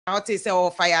I'll say oh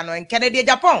fire no in Kennedy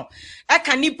Agyapong. I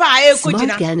can nipa e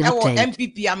kojina e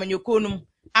MPP amanyokonum.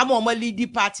 I'm on my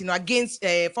lead party no against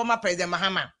former President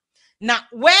Mahama. Now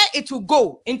where it will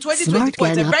go in 2024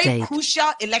 is a very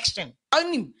crucial election.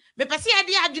 Me pesi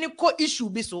ade adwene ko issue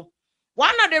bi so.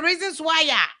 One of the reasons why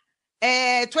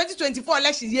 2024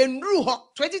 elections ye nru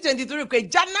ho 2023 ko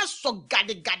jana so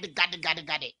gade.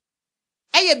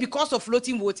 Because of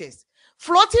floating voters.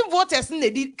 Floating voters in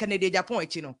the Kennedy Agyapong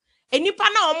echi no. Enipa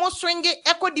na almost swing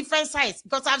echo different sides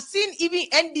because I've seen even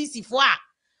NDC for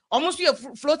almost your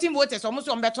floating voters almost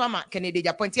on better Kennedy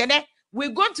Agyapong. We're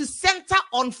going to center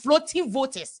on floating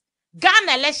voters.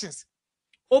 Ghana elections.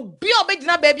 Obi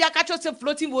obedina baby akacho say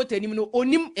floating voter ni no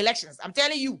onim elections. I'm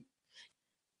telling you.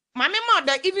 My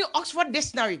mother even Oxford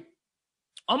Dictionary.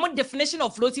 Almost definition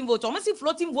of floating voter. Almost see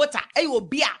floating voter.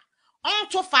 Obi a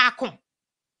onto faakon.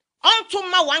 Onto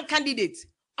ma one candidate.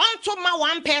 Onto ma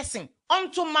one person.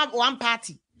 Onto ma one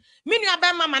party. Mini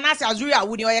abema manase azuri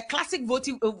awudi or a classic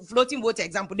voting floating voter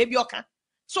example. Debi oka.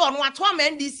 So on what one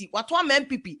NDC, what one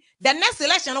MPP. The next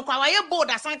election, no kwa board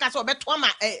asanka so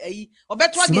obetwa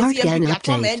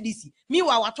NDC.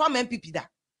 Meanwhile, what one MPP da.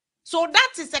 So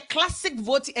that is a classic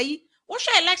vote. What's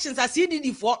your elections as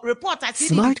CDD for report as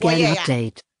CDD for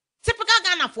update. Typical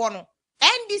Ghana for no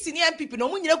NDC ni MPP no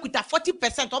munyira kuta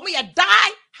 40%. Omo ye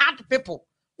die hard people.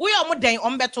 We are more than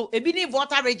ombeto. Ebini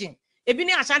voter region,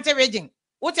 ebini Ashanti region.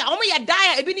 What omo ye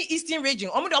die ebini Eastern region.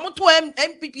 Omo to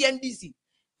MPP NDC.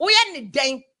 We are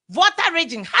den voter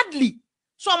region hardly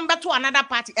some better to another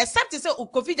party except to say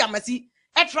Kofi Jamasi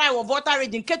a try of voter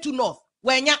region Ketu North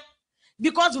wenya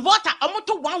because voter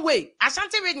to one way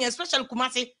Ashanti region especially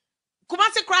Kumasi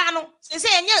Krano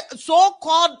say so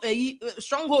called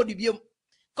stronghold because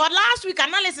last week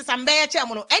analysis and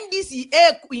chairman NDC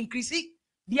increasing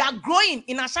they are growing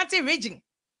in Ashanti region.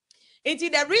 It's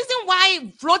the reason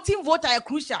why floating voter are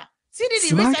crucial. See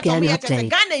the research on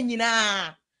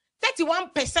Ghana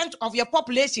 31% of your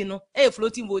population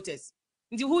floating voters.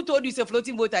 Who told you it's a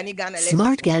floating voter in Ghana?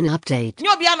 Smart Gan update.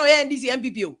 No biano NDC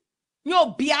MPP.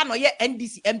 No biano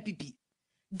NDC MPP.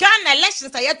 Ghana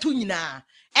elections are yet two nina.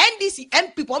 NDC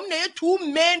MPP. Two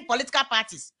main political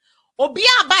parties.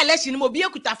 Obia by election.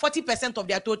 Obia kuta 40% of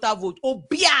their total vote.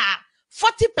 Obia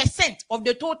 40% of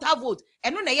the total vote.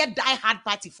 And no na die hard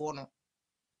party for no.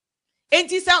 And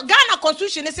this Ghana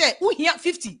constitution say who here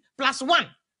 50 plus 1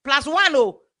 plus 1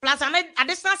 oh. Plus an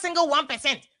additional single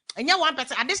 1%. And yeah,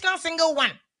 1% additional single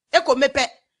 1. Eko mepe.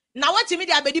 Now what you mean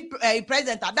the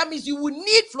president? That means you will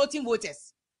need floating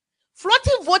voters.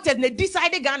 Floating voters they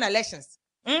decided Ghana elections.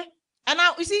 And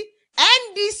now you see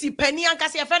NDC penny and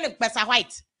kasi friend Pesa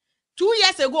White. 2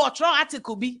 years ago, a trial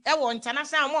article be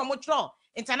international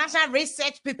international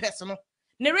research papers. No,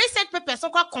 the research papers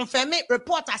so confirm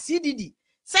report as CDD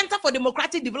Center for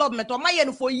Democratic Development or my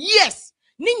for years.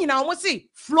 Nini na almost say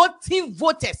floating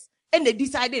voters and they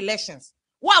decide elections.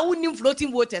 Why we need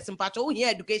floating voters in part of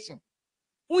education?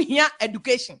 We hear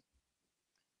education.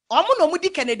 Omo no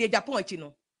mudi Kennedy Agyapong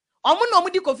chino. Omo no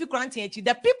mudi Kofi Kranti.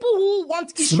 The people who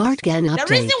want issues. Smart Gan update.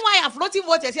 The reason why floating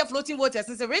voters here floating voters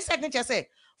is a research nature say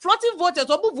floating voters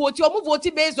omu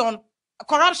vote based on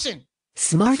corruption.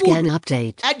 Smart Gan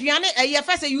update. Adriane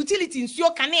first a utility in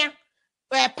sio kanea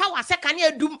power se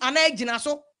kanea dum ana gina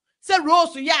so. Say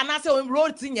rose ya na say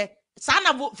road tinye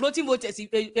sana floating voters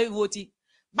vote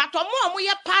but omo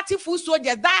ye party full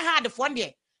soldiers die hard for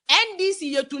there NDC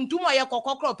ye tuntum ye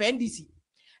kokokro pe NDC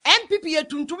MPP ye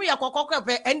tuntum ye kokokro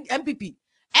pe MPP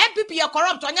ye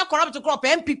corrupt onye corrupt crop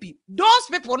MPP those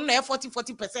people no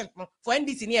 40% for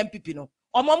NDC ni MPP no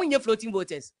omo ye floating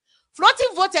voters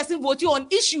vote on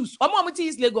issues omo ti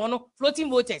is lego no floating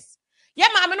voters ye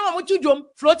ma me no omo tudwom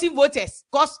floating voters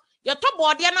cause your top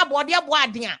body na body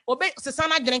aboadin obe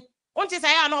sesana dwen onti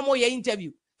say ya na omo ye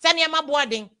interview say na ma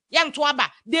boarding yam to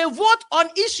aba they vote on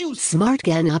issues. Smart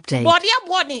Gan update. Body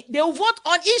boarding they vote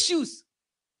on issues.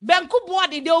 Banku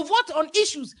boarding they vote on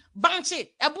issues. Banche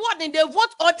a boarding they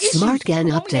vote on issues. Smart Gan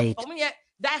update.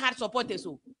 Die hard supporters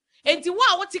so enti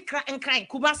wa what cry and cry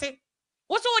Kumase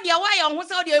what's all the why on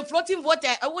what's all the floating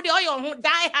voter what the oil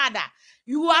die harder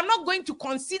you are not going to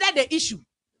consider the issue.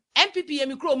 MPP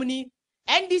emikro muni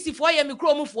NDC for ye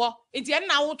mikro for it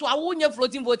na wo to awonye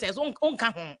floating voters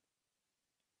onka ho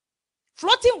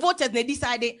floating voters they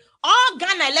decided all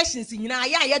Ghana elections nyina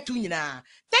ya tu nyina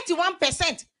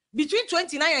 31% between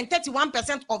 29 and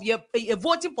 31% of your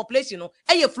voting population no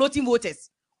e floating voters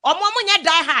omo nya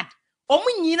die hard omo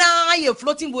nyina ye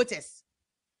floating voters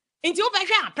into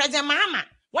obehwe President Mahama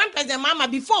when President Mahama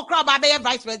before crowd ba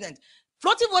vice president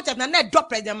floating voters na drop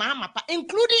President Mahama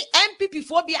including MPP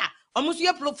phobia almost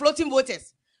you floating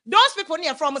voters. Those people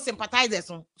near from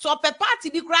sympathizers. So per party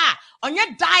be cry on your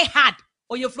die hard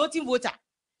or your floating voter.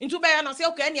 Into by and say,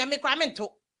 okay, and make cramento.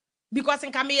 Because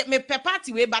in me per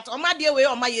party way, but on my dear way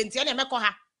on my intended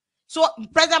mekoha. So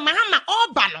President Mahama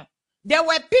Obano, there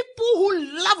were people who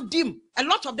loved him. A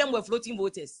lot of them were floating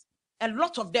voters. A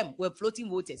lot of them were floating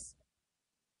voters.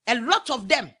 A lot of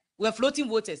them were floating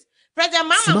voters.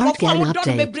 President Mahama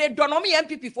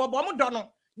MPP for Bomodono.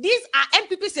 These are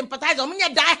MPP sympathizers.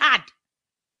 Die hard.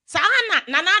 Sahana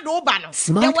Nana Dobano.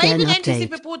 There were even NDC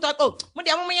people who thought, oh,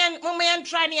 Mumian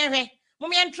trying here.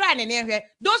 Mumian trying here.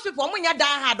 Those people, Munya die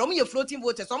hard. Your floating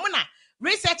voters. So Muna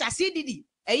research a CDD.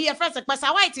 A year first,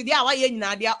 they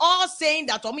are all saying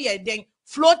that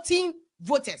floating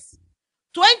voters.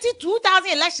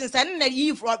 20,000 elections and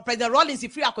the for President Rawlings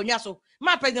free akonyaso.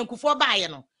 My President Kufuor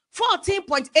Bayano.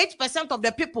 14.8% of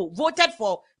the people voted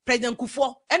for President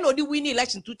Kufuor and the winning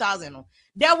election 2000.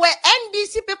 There were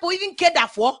NDC people even catered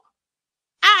for.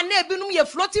 And they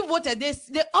floating voters.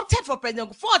 They opted for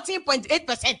President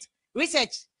 14.8%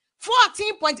 research.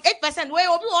 14.8% where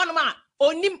obi one man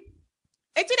onim.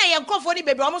 Etina yenkofo ni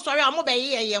baby almost sorry amo be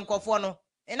ye yenkofo no.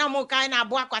 And I'm kind of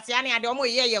boy kwasiani and omo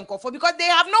ye yenkofo because they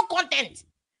have no content.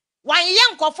 Why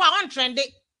yenkofo on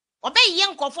trendy? Obey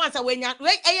yenkofo as a when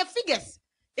you figures.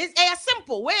 It's a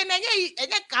simple way.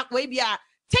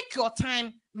 Take your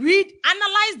time, read,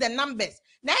 analyze the numbers.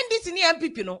 Now this in the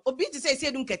MPP no, obi to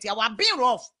say don't get you. We're being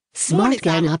rough. Smart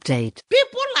Gang update.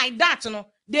 People like that, you know,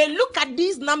 they look at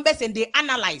these numbers and they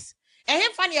analyze. And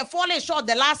him funny falling short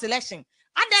the last election.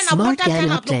 And then a voter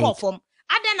turnout no call from.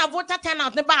 And then a voter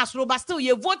turnout the bars, but still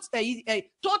you vote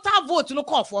total vote no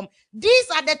call from. These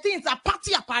are the things that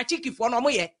party a parachiki for no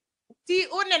more. See,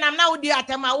 only I'm now the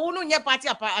atema uno nye party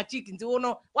a chicken to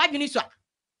uno. Why do you need so?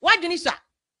 Why do you need so?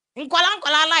 In Kola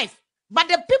life. But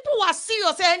the people who are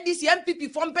serious saying this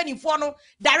MPP from penny for no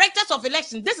directors of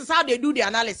election. This is how they do the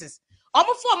analysis.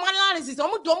 Almost for analysis,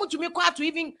 almost to make quite to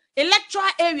even electoral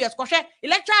areas. Because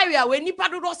electoral area where nipa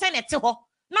do send it to her.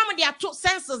 Now there are two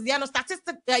census. There are no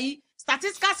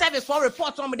statistical service for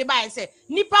reports on the buy and say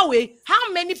nipa way.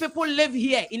 How many people live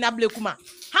here in Ablekuma?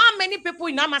 How many people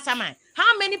in Amasaman?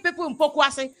 How many people in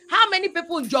Pokuase? How many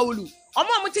people in Jowulu?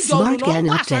 Smart Gang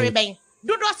update.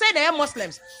 Do not say they are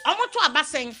Muslims. Omo to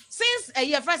Abaseng since a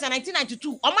year first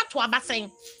 1992. Omo to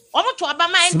Abaseng. Omo to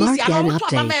Abama NDC. Omo to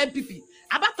Abama MPP.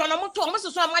 Abaton omo to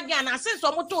almost so Madiana since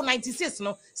omo to 96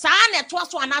 no. Sa na to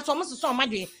so na so almost so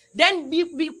Madi. Then be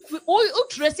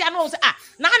Tracy and say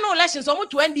na no elections omo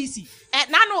to NDC.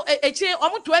 Na no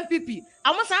omo to MPP.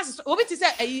 Omo say obi ti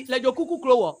say Lejokuku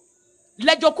Krowo.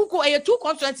 Lejokuku two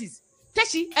constituencies.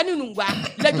 Teshi enu nungwa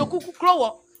Lejokuku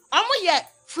Krowo. Omo ye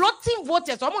floating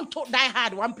voters, I'm to die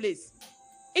hard one place.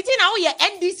 It's in our year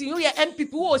NDC, you year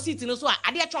MPP who sit in so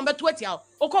I dare trump 20.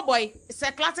 Oko boy, it's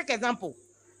a classic example.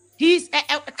 He's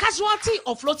a casualty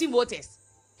of floating voters.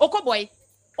 Oko boy,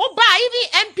 Oba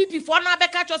even MPP for now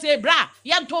Becca just say bra,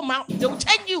 yam to mount, they will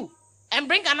change you and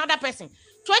bring another person.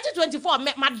 2024,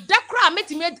 my Dakra met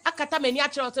me akata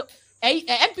meniacho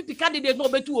MPP candidate no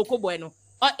be to Oko boy no.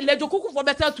 Lejokuku for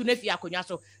better to Nefia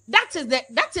Konyaso. That is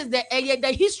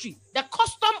the history, the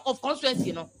custom of constituency,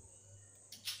 you know.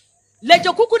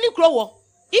 Lejokuku ni krowo.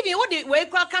 Even what the way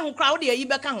crowd the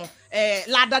ibeka hon,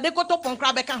 lada de koto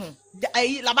ponkra beka hon,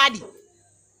 labadi.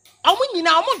 Omu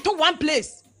na omu to one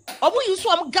place. Omu use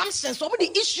some gumptions, omu the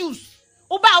issues.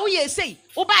 Oba we say,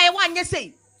 oba e wan ye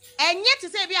say. And yet to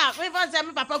say, we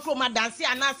Papa Kroma dance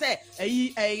and I say,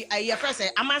 a first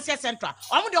Amansia Central.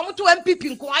 I'm the to MPP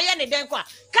in Kwaya and Denqua.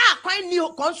 Car quite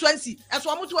new constituency as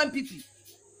one to MPP.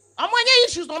 I'm one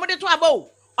issues, no to above.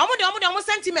 I'm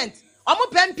sentiment. I'm a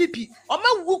MPP. I'm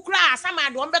a Wukra, some I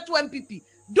don't bet to MPP.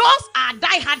 Those are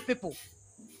die-hard people.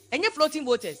 And you're floating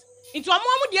voters. Into a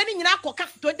moment, the ending in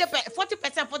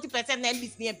 40%, 40%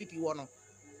 NDC near MPP one.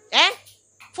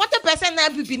 40%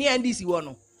 MPP near NDC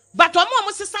one. But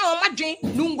omo sisa o madwen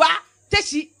nungwa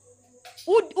teshi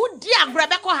dia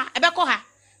ebeko ha.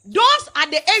 Those are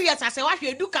the areas as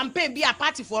we do campaign be a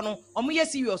party for no omo ye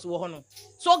serious wo ho no.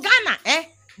 So Ghana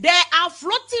there are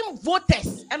floating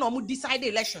voters and omo decide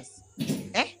elections.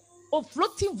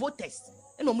 Floating voters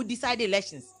and omo decide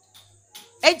elections.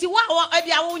 Enti wa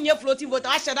ebia wo nye floating voter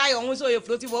ashada yo so ye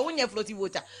floating voter wo nye floating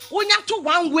voter. Wo nya to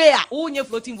one way wo nye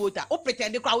floating voter. O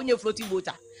pretend kwa wo nye floating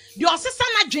voter. The sister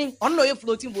na dream on no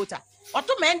floating voter. Or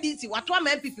to NDC, what to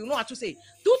MPP, you know what to say.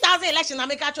 2000 election, I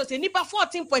make a say, nipa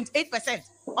 14.8%.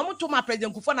 I'm to my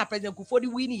President Kufuor na President Kufuor the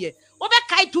win here. Over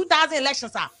Kai 2000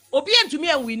 elections are. Obi and to me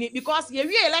and win it because your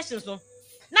real elections no.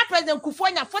 Now President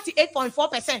Kufuor na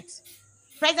 48.4%.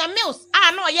 President Mills,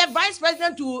 no, yeah, Vice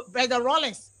President to President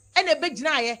Rawlings. And a big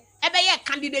deny,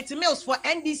 candidate Mills for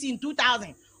NDC in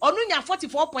 2000. Onunya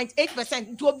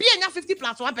 44.8%. To be a 50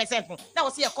 plus 1%. That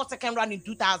was here called second round in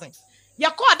 2000.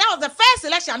 That was the first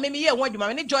election. I mean, yeah, when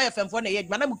you joy FM for the year,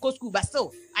 but I'm go school, but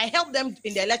still, I helped them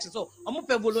in the election. So I'm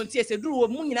a volunteer. Say, do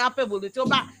moon pay volunteer,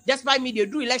 but just by me, they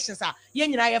do elections. Yeah,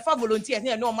 you know, I have volunteers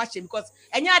here, no much because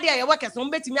any idea I work as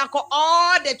some betting me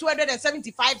all the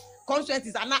 275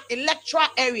 constituencies are not electoral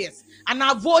areas and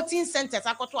our voting centers.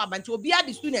 I got to abantu to be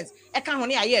the students. I can't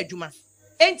only a year, Juma.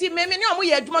 Enti me no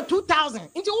year Juma 2000.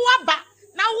 Into what back?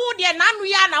 Now who they now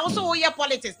we are now also hear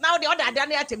politics. Now the other than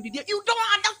you don't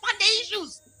understand the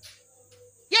issues.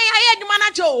 Yeah,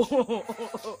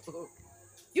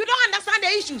 you don't understand the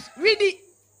issues. Read it.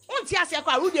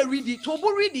 Read it.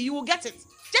 Tobu read it. You will get it.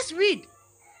 Just read.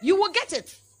 You will get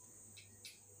it.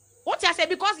 What I say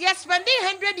because you're spending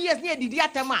 100 years near the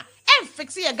diatema and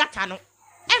fixing a gatano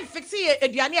and fixing a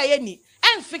diania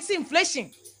and fixing inflation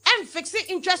and fixing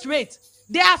interest rate.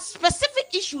 There are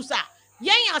specific issues.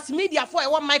 As media for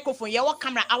one microphone, one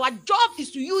camera. Our job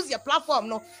is to use your platform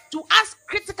to ask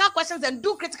critical questions and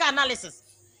do critical analysis.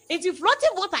 If floating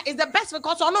voter is the best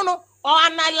because or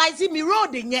analyzing me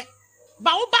road in yet.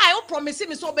 But I promise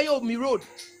me so by me road.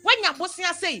 When your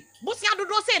Bosnia say, Bosnia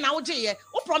do say now,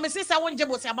 who promises I won't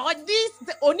jabos about this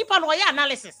only panoya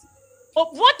analysis.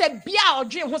 Of what a beer or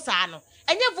dream Hosano.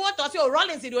 And your vote of your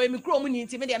Rollins in your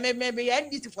community, maybe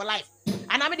NDC for life.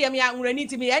 And I made them young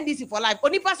to me NDC for life.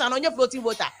 Only person on your floating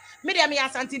voter. Made them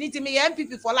Santinity me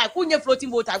MPP for life. Who your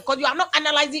floating voter because you are not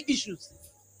analyzing issues.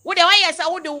 What the way I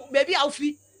would do, baby, I'll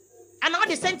fee. And all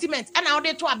the sentiments and all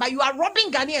the talk, but you are robbing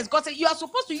Ghanaians because you are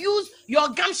supposed to use your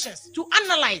gumptions to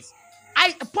analyze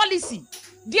policy.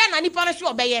 Dear Nani Panashi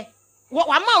obey. One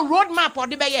more roadmap or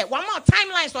the bayer, one more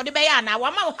timelines or the bayana,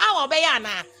 one more how or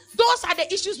bayana. Those are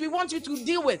the issues we want you to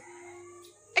deal with.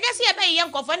 I guess here by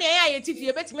young company, if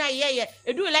you bet me,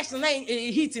 do election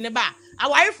heat in the bar. I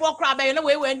worry for crowd by no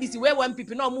way when this way when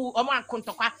people no move or more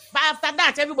contoka. But after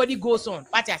that, everybody goes on.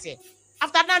 What I say?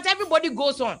 After that, everybody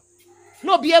goes on.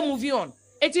 No, be a moving on.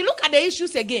 If you look at the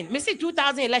issues again, me see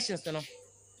 2000 elections, you know.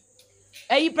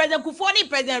 President Kufoni,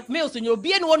 President Mills, you'll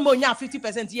be in 1 more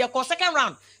 50% here. Cause second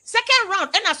round,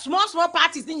 and a small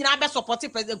parties in your best supporting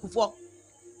President Kufo.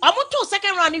 Amuto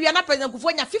second round, if you're not President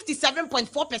Kufo,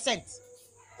 57.4%.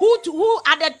 Who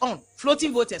added on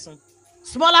floating voters on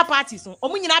smaller parties on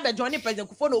Omunina joining President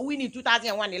Kufo no winning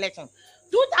 2001 election.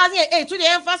 2008 to the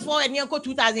fast forward and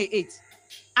 2008.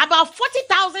 About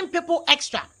 40,000 people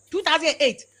extra.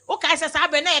 2008. Okay, so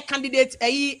Sabena candidate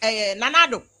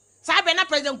Nanado. Sabena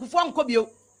President Kufo Nkobio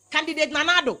candidate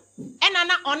Nanado. And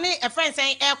Nana only a friend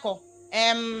saying Echo.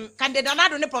 Candidate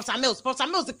Nanado ne Professor Mills. Professor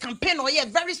Mills campaign or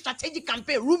very strategic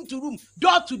campaign, room to room,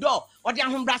 door to door. Or the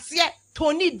Humbrasia,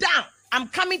 Tony down. I'm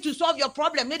coming to solve your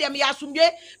problem.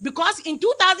 Because in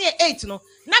 2008,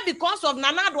 not because of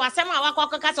Nanado, Asema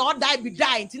Wakaka or die be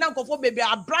dying. Tina Kofo baby,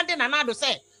 Brandon Nanado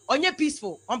say, on your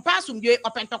peaceful, on Passumye,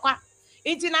 or Pentoka.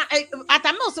 Intina at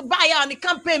a most buyer on the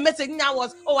campaign message now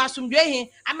was, Asumye,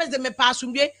 I made them a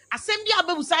Passumye, Assembly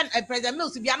Abu San, a President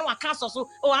Mills, Biano, Council, so,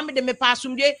 I'm them a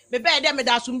Passumye, me bear them a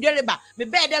Dasumjeba, me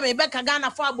bear them a Becca Ghana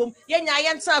Farbum, Yenya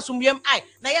Yansa Sumyam I,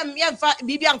 Nayam Yanfa,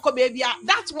 Bibian Kobebia,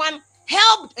 that's one.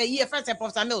 Helped a year first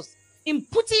Professor Mills in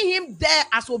putting him there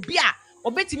as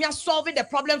Obetimia solving the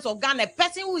problems of Ghana, a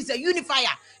person who is a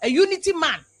unifier, a unity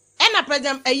man, and a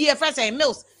president a year first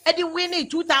Mills. Eddie winning in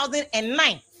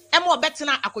 2009. Emo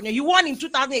Betina Akonya. He won in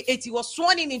 2008. He was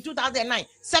sworn in 2009,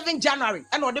 7 January.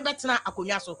 And Ode Betina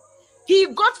Akonya. So he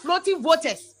got floating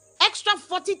voters, extra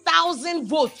 40,000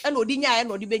 votes. And Odinya and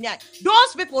Odibenya.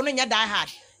 Those people die hard.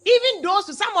 Even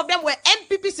those, some of them were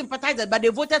MPP sympathizers, but they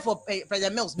voted for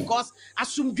President Mills because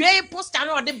Asumdwe post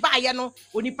or the bayano,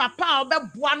 when the papa or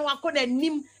Buano Akon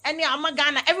Nim, and the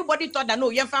Amagana, everybody thought that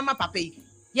no, Yamfama Pape,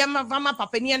 Yamfama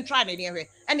Papenian tried anyway,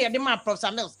 and the demand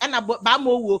Professor Mills, and about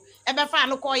Bamo,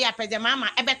 Ebefano Koya, President Mama,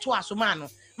 Ebetua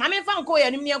Sumano, Mamma Fanko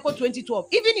and Miako 2012,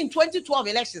 even in 2012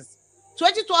 elections,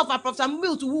 2012, Professor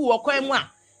Mills who or Koemwa,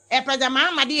 President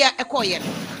Mama, dear Ecoyan.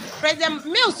 President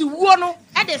Mills won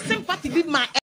at the sympathy big man.